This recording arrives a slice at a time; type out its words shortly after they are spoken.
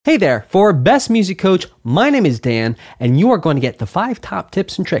Hey there, for Best Music Coach, my name is Dan, and you are going to get the 5 top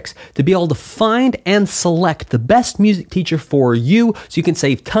tips and tricks to be able to find and select the best music teacher for you so you can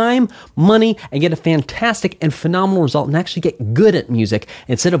save time, money, and get a fantastic and phenomenal result and actually get good at music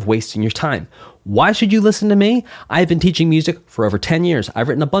instead of wasting your time. Why should you listen to me? I've been teaching music for over 10 years. I've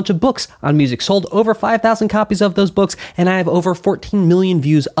written a bunch of books on music, sold over 5,000 copies of those books, and I have over 14 million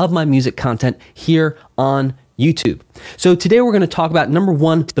views of my music content here on YouTube. So today we're going to talk about number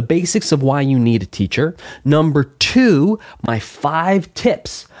 1, the basics of why you need a teacher. Number 2, my 5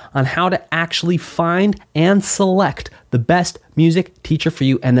 tips on how to actually find and select the best music teacher for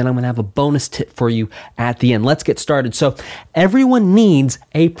you. And then I'm going to have a bonus tip for you at the end. Let's get started. So everyone needs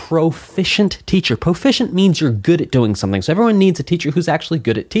a proficient teacher. Proficient means you're good at doing something. So everyone needs a teacher who's actually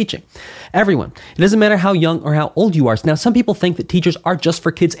good at teaching. Everyone. It doesn't matter how young or how old you are. Now, some people think that teachers are just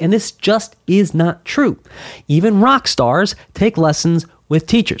for kids, and this just is not true. Even rock stars take lessons with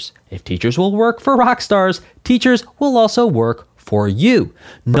teachers. If teachers will work for rock stars, teachers will also work for you.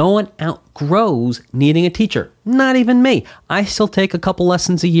 No one outgrows needing a teacher. Not even me. I still take a couple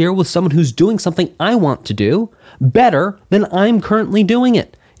lessons a year with someone who's doing something I want to do better than I'm currently doing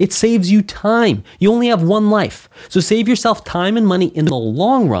it. It saves you time. You only have one life. So save yourself time and money in the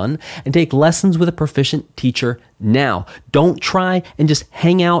long run and take lessons with a proficient teacher now. Don't try and just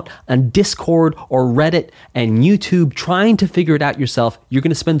hang out on Discord or Reddit and YouTube trying to figure it out yourself. You're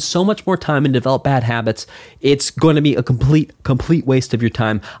going to spend so much more time and develop bad habits. It's going to be a complete waste of your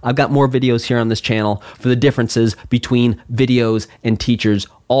time. I've got more videos here on this channel for the differences between videos and teachers,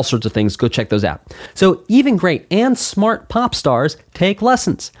 all sorts of things. Go check those out. So even great and smart pop stars take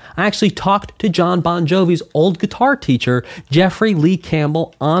lessons. I actually talked to John Bon Jovi's old guitar teacher, Jeffrey Lee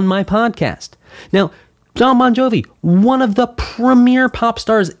Campbell, on my podcast. Now, John Bon Jovi, one of the premier pop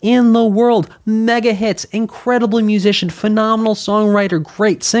stars in the world, mega hits, incredible musician, phenomenal songwriter,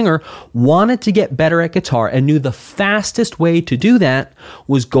 great singer, wanted to get better at guitar and knew the fastest way to do that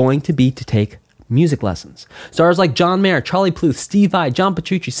was going to be to take music lessons. Stars like John Mayer, Charlie Puth, Steve Vai, John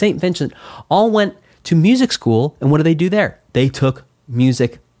Petrucci, St. Vincent all went to music school, and what did they do there? They took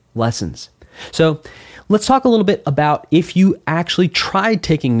music lessons. So let's talk a little bit about if you actually tried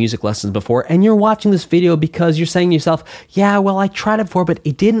taking music lessons before and you're watching this video because you're saying to yourself, yeah, well, I tried it before, but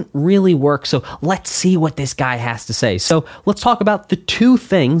it didn't really work. So let's see what this guy has to say. So let's talk about the 2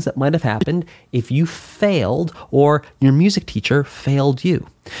 things that might have happened if you failed or your music teacher failed you.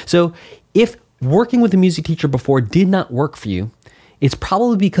 So if working with a music teacher before did not work for you, it's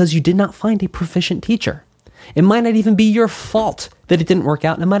probably because you did not find a proficient teacher. It might not even be your fault that it didn't work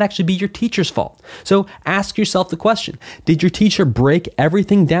out, and it might actually be your teacher's fault. So ask yourself the question, did your teacher break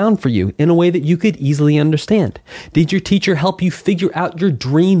everything down for you in a way that you could easily understand? Did your teacher help you figure out your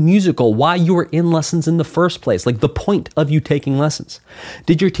dream musical, why you were in lessons in the first place, like the point of you taking lessons?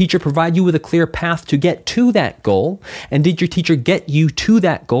 Did your teacher provide you with a clear path to get to that goal? And did your teacher get you to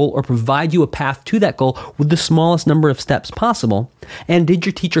that goal or provide you a path to that goal with the smallest number of steps possible? And did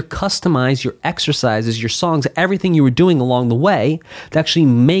your teacher customize your exercises, your songs, everything you were doing along the way to actually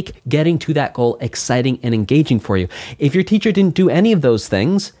make getting to that goal exciting and engaging for you? If your teacher didn't do any of those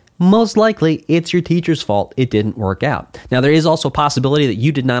things, most likely it's your teacher's fault it didn't work out. Now, there is also a possibility that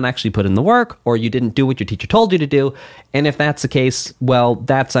you did not actually put in the work or you didn't do what your teacher told you to do. And if that's the case, well,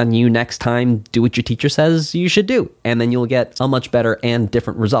 that's on you. Next time, do what your teacher says you should do, and then you'll get a much better and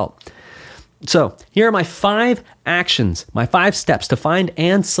different result. So here are my 5 actions, my 5 steps to find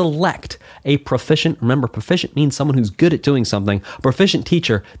and select a proficient, remember proficient means someone who's good at doing something, proficient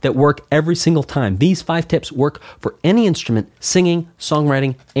teacher that work every single time. These 5 tips work for any instrument, singing,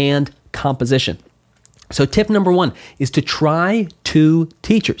 songwriting, and composition. So tip number 1 is to try 2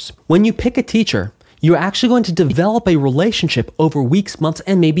 teachers. When you pick a teacher, you're actually going to develop a relationship over weeks, months,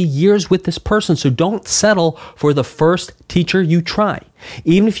 and maybe years with this person. So don't settle for the first teacher you try.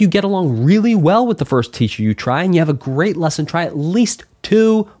 Even if you get along really well with the first teacher you try and you have a great lesson, try at least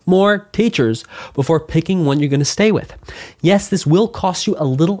 2 more teachers before picking one you're going to stay with. Yes, this will cost you a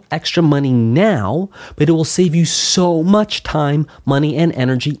little extra money now, but it will save you so much time, money, and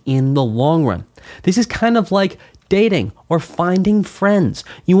energy in the long run. This is kind of like dating or finding friends.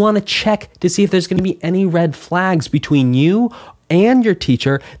 You want to check to see if there's going to be any red flags between you and your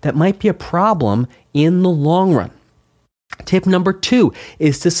teacher that might be a problem in the long run. Tip number 2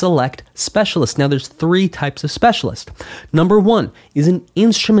 is to select specialists. Now, there's 3 types of specialists. Number 1 is an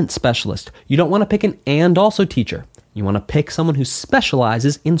instrument specialist. You don't want to pick an and also teacher. You want to pick someone who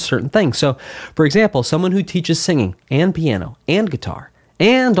specializes in certain things. So, for example, someone who teaches singing and piano and guitar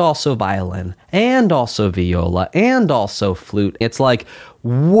and also violin and also viola and also flute. It's like,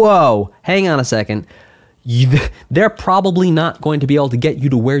 whoa, hang on a second. they're probably not going to be able to get you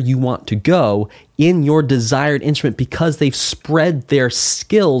to where you want to go in your desired instrument because they've spread their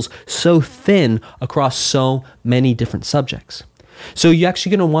skills so thin across so many different subjects. So you're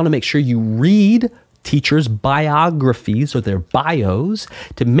actually going to want to make sure you read teachers' biographies or their bios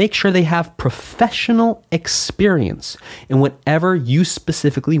to make sure they have professional experience in whatever you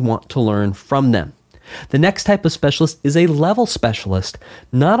specifically want to learn from them. The next type of specialist is a level specialist.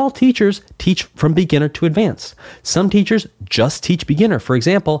 Not all teachers teach from beginner to advanced. Some teachers just teach beginner. For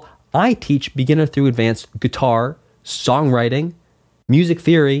example, I teach beginner through advanced guitar, songwriting, music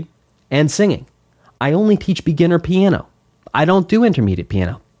theory, and singing. I only teach beginner piano. I don't do intermediate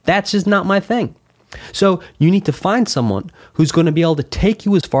piano. That's just not my thing. So you need to find someone who's going to be able to take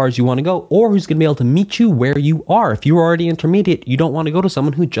you as far as you want to go, or who's going to be able to meet you where you are. If you're already intermediate, you don't want to go to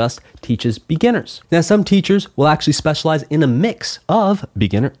someone who just teaches beginners. Now, some teachers will actually specialize in a mix of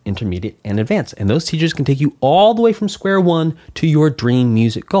beginner, intermediate, and advanced. And those teachers can take you all the way from square one to your dream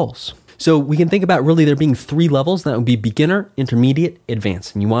music goals. So we can think about really there being 3 levels. That would be beginner, intermediate,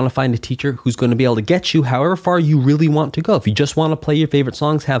 advanced. And you want to find a teacher who's going to be able to get you however far you really want to go. If you just want to play your favorite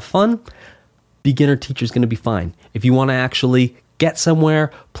songs, have fun, beginner teacher is going to be fine. If you want to actually get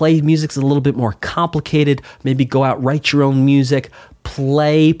somewhere, play music's a little bit more complicated, maybe go out, write your own music,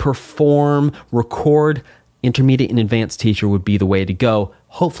 play, perform, record, intermediate and advanced teacher would be the way to go.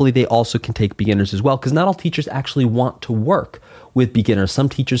 Hopefully they also can take beginners as well, because not all teachers actually want to work with beginners. Some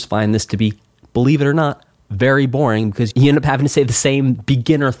teachers find this to be, believe it or not, very boring, because you end up having to say the same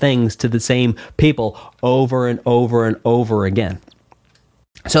beginner things to the same people over and over and over again.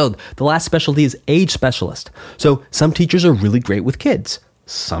 So the last specialty is age specialist. So some teachers are really great with kids.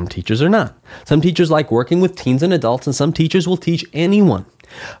 Some teachers are not. Some teachers like working with teens and adults, and some teachers will teach anyone.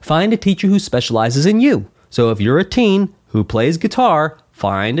 Find a teacher who specializes in you. So if you're a teen who plays guitar,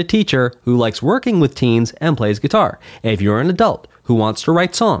 find a teacher who likes working with teens and plays guitar. If you're an adult who wants to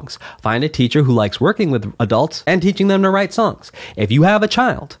write songs, find a teacher who likes working with adults and teaching them to write songs. If you have a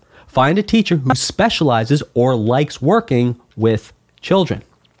child, find a teacher who specializes or likes working with children.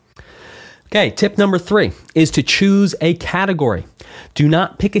 Okay, tip number 3 is to choose a category. Do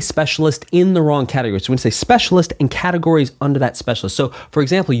not pick a specialist in the wrong category. So when I say specialist and categories under that specialist. So for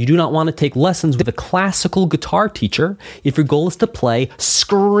example, you do not want to take lessons with a classical guitar teacher if your goal is to play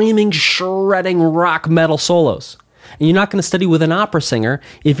screaming, shredding rock metal solos. And you're not going to study with an opera singer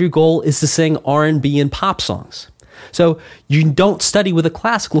if your goal is to sing R&B and pop songs. So you don't study with a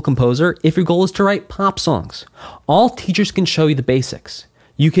classical composer if your goal is to write pop songs. All teachers can show you the basics.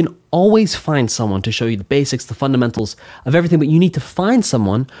 You can always find someone to show you the basics, the fundamentals of everything, but you need to find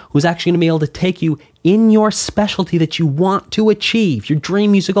someone who's actually going to be able to take you in your specialty that you want to achieve, your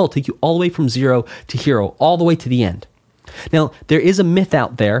dream music goal, take you all the way from zero to hero, all the way to the end. Now, there is a myth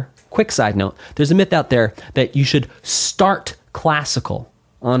out there, quick side note, there's a myth out there that you should start classical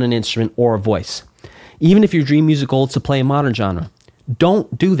on an instrument or a voice, even if your dream music goal is to play a modern genre.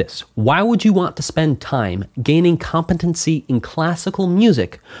 Don't do this. Why would you want to spend time gaining competency in classical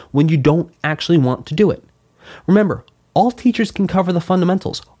music when you don't actually want to do it? Remember, all teachers can cover the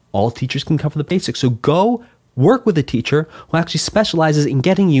fundamentals. All teachers can cover the basics. So go work with a teacher who actually specializes in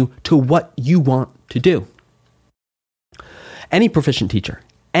getting you to what you want to do. Any proficient teacher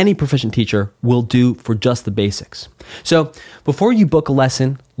will do for just the basics. So before you book a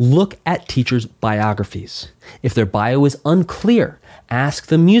lesson, look at teachers' biographies. If their bio is unclear, ask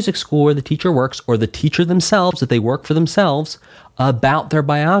the music school where the teacher works or the teacher themselves, if they work for themselves, about their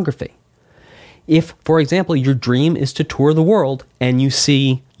biography. If, for example, your dream is to tour the world and you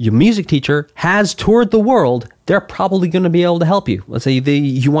see your music teacher has toured the world, they're probably going to be able to help you. Let's say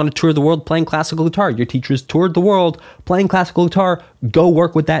you want to tour the world playing classical guitar. Your teacher has toured the world playing classical guitar. Go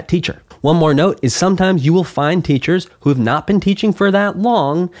work with that teacher. One more note is sometimes you will find teachers who have not been teaching for that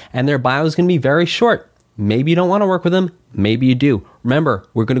long and their bio is going to be very short. Maybe you don't want to work with them. Maybe you do. Remember,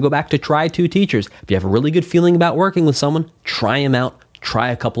 we're going to go back to try 2 teachers. If you have a really good feeling about working with someone, try them out.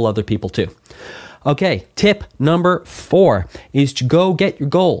 Try a couple other people too. Okay, tip number 4 is to go get your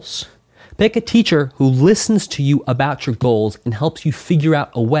goals. Pick a teacher who listens to you about your goals and helps you figure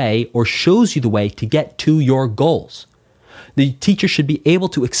out a way or shows you the way to get to your goals. The teacher should be able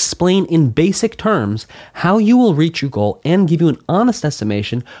to explain in basic terms how you will reach your goal and give you an honest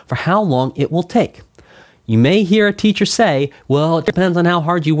estimation for how long it will take. You may hear a teacher say, well, it depends on how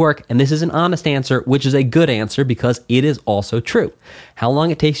hard you work, and this is an honest answer, which is a good answer because it is also true. How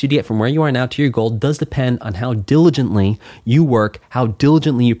long it takes you to get from where you are now to your goal does depend on how diligently you work, how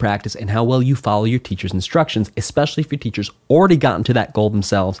diligently you practice, and how well you follow your teacher's instructions, especially if your teacher's already gotten to that goal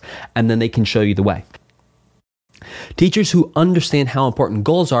themselves, and then they can show you the way. Teachers who understand how important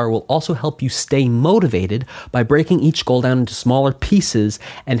goals are will also help you stay motivated by breaking each goal down into smaller pieces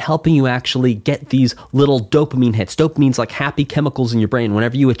and helping you actually get these little dopamine hits. Dopamine's like happy chemicals in your brain.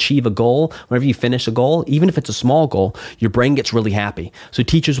 Whenever you achieve a goal, whenever you finish a goal, even if it's a small goal, your brain gets really happy. So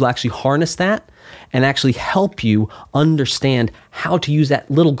teachers will actually harness that and actually help you understand how to use that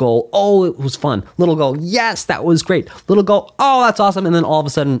little goal. Oh, it was fun. Little goal. Yes, that was great. Little goal. Oh, that's awesome. And then all of a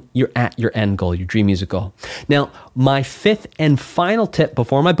sudden you're at your end goal, your dream music goal. Now, my fifth and final tip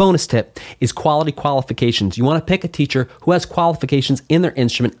before my bonus tip is quality qualifications. You want to pick a teacher who has qualifications in their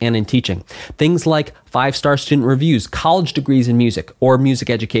instrument and in teaching. Things like 5-star student reviews, college degrees in music or music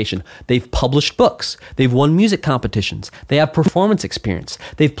education. They've published books. They've won music competitions. They have performance experience.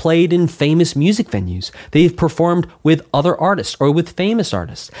 They've played in famous music venues. They've performed with other artists or with famous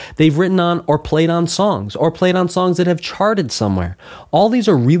artists. They've written on or played on songs that have charted somewhere. All these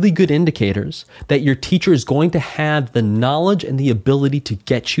are really good indicators that your teacher is going to have the knowledge and the ability to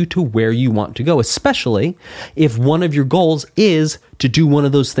get you to where you want to go, especially if one of your goals is to do one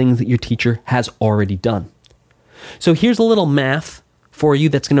of those things that your teacher has already done. So here's a little math for you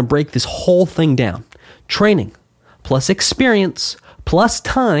that's going to break this whole thing down. Training plus experience plus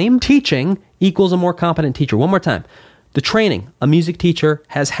time teaching equals a more competent teacher. One more time. The training a music teacher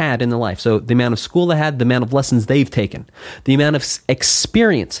has had in their life. So the amount of school they had, the amount of lessons they've taken, the amount of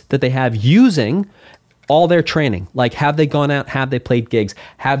experience that they have using all their training. Like, have they gone out? Have they played gigs?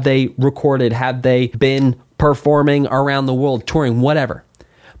 Have they recorded? Have they been performing around the world, touring, whatever?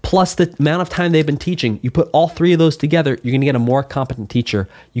 Plus the amount of time they've been teaching. You put all three of those together, you're going to get a more competent teacher.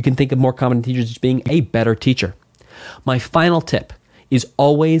 You can think of more competent teachers as being a better teacher. My final tip is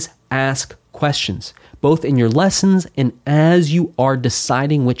always ask questions, both in your lessons and as you are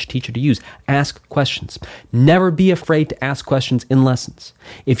deciding which teacher to use. Ask questions. Never be afraid to ask questions in lessons.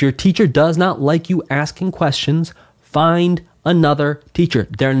 If your teacher does not like you asking questions, find another teacher.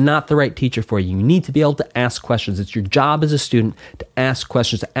 They're not the right teacher for you. You need to be able to ask questions. It's your job as a student to ask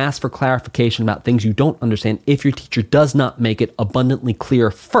questions, to ask for clarification about things you don't understand if your teacher does not make it abundantly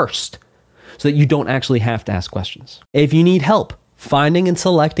clear first, so that you don't actually have to ask questions. If you need help finding and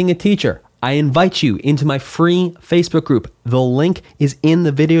selecting a teacher, I invite you into my free Facebook group. The link is in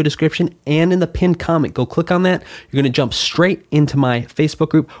the video description and in the pinned comment. Go click on that. You're going to jump straight into my Facebook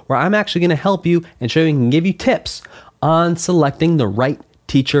group where I'm actually going to help you and show you and give you tips on selecting the right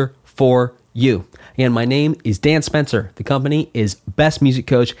teacher for you. Again, my name is Dan Spencer. The company is Best Music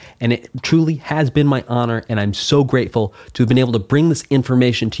Coach, and it truly has been my honor, and I'm so grateful to have been able to bring this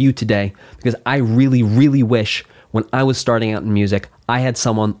information to you today, because I really, really wish when I was starting out in music, I had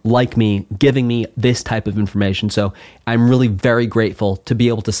someone like me giving me this type of information. So I'm really very grateful to be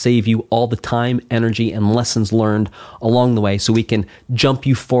able to save you all the time, energy, and lessons learned along the way so we can jump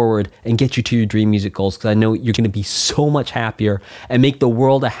you forward and get you to your dream music goals, because I know you're going to be so much happier and make the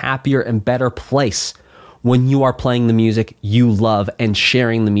world a happier and better place when you are playing the music you love and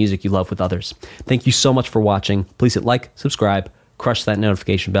sharing the music you love with others. Thank you so much for watching. Please hit like, subscribe, crush that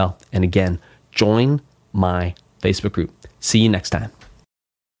notification bell, and again, join my Facebook group. See you next time.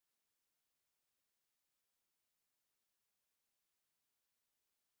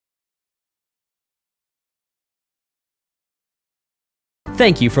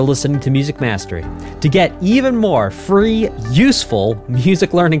 Thank you for listening to Music Mastery. To get even more free, useful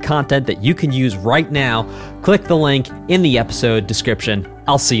music learning content that you can use right now, click the link in the episode description.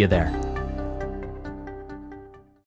 I'll see you there.